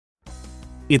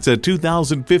It's a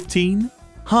 2015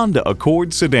 Honda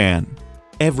Accord sedan.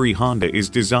 Every Honda is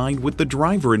designed with the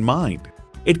driver in mind.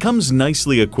 It comes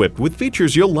nicely equipped with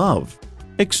features you'll love: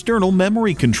 external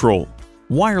memory control,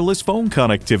 wireless phone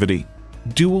connectivity,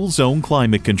 dual zone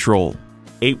climate control,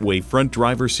 8-way front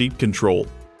driver seat control,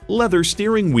 leather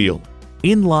steering wheel,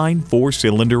 inline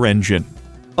 4-cylinder engine,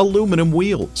 aluminum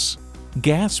wheels,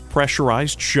 gas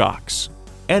pressurized shocks,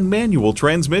 and manual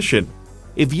transmission.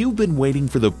 If you've been waiting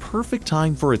for the perfect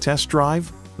time for a test drive,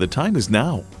 the time is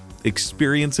now.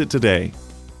 Experience it today.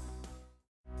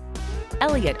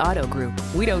 Elliott Auto Group.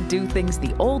 We don't do things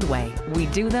the old way, we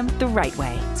do them the right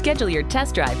way. Schedule your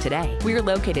test drive today. We're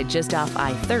located just off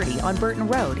I-30 on Burton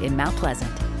Road in Mount Pleasant.